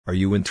Are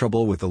you in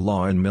trouble with the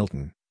law in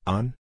Milton,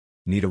 On?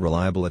 Need a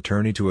reliable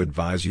attorney to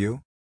advise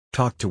you?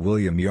 Talk to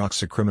William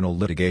Yoxa Criminal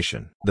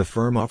Litigation. The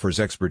firm offers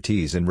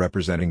expertise in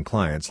representing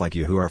clients like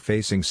you who are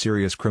facing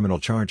serious criminal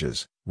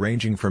charges,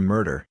 ranging from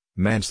murder,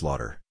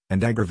 manslaughter,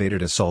 and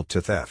aggravated assault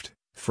to theft,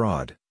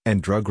 fraud,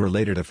 and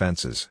drug-related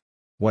offenses.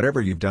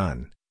 Whatever you've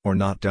done, or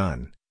not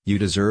done, you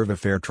deserve a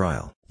fair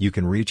trial. You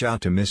can reach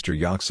out to Mr.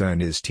 Yoxa and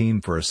his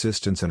team for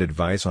assistance and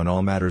advice on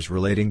all matters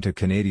relating to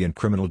Canadian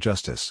criminal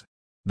justice.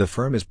 The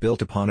firm is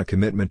built upon a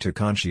commitment to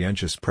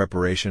conscientious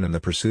preparation and the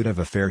pursuit of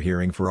a fair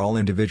hearing for all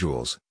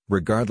individuals,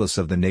 regardless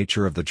of the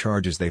nature of the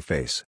charges they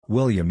face.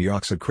 William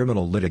Yoxa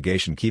Criminal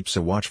Litigation keeps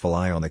a watchful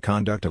eye on the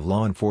conduct of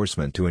law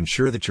enforcement to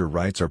ensure that your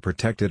rights are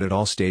protected at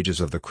all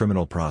stages of the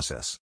criminal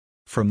process.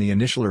 From the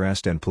initial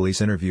arrest and police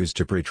interviews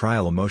to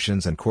pre-trial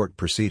motions and court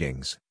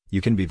proceedings,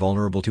 you can be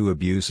vulnerable to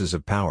abuses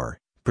of power,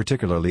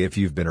 particularly if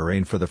you've been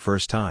arraigned for the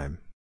first time.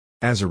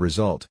 As a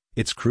result,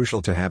 it's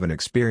crucial to have an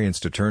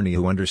experienced attorney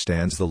who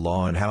understands the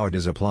law and how it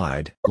is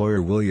applied.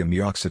 Lawyer William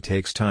Yoxa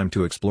takes time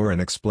to explore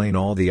and explain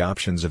all the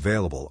options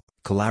available,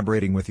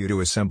 collaborating with you to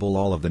assemble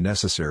all of the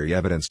necessary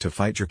evidence to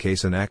fight your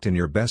case and act in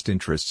your best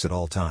interests at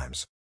all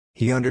times.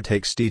 He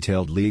undertakes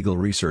detailed legal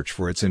research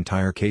for its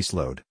entire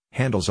caseload,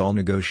 handles all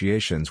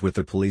negotiations with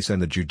the police and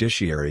the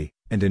judiciary,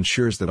 and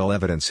ensures that all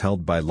evidence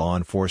held by law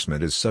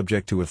enforcement is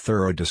subject to a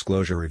thorough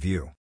disclosure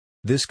review.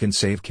 This can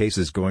save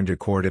cases going to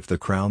court if the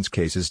Crown's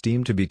case is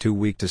deemed to be too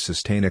weak to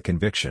sustain a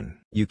conviction.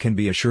 You can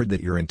be assured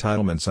that your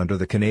entitlements under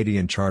the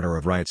Canadian Charter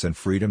of Rights and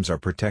Freedoms are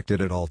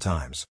protected at all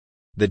times.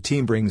 The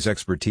team brings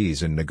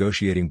expertise in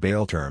negotiating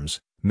bail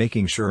terms,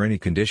 making sure any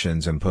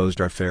conditions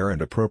imposed are fair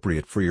and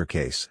appropriate for your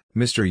case.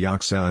 Mr.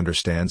 Yoxa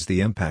understands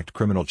the impact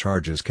criminal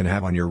charges can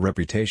have on your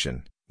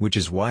reputation, which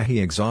is why he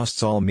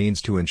exhausts all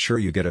means to ensure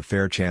you get a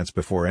fair chance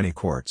before any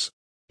courts.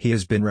 He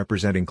has been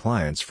representing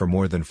clients for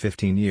more than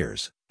 15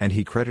 years, and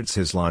he credits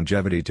his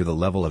longevity to the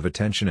level of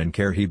attention and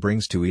care he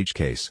brings to each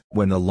case.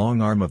 When the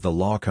long arm of the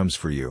law comes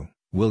for you,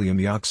 William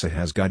Yoxa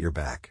has got your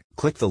back.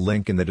 Click the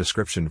link in the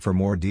description for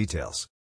more details.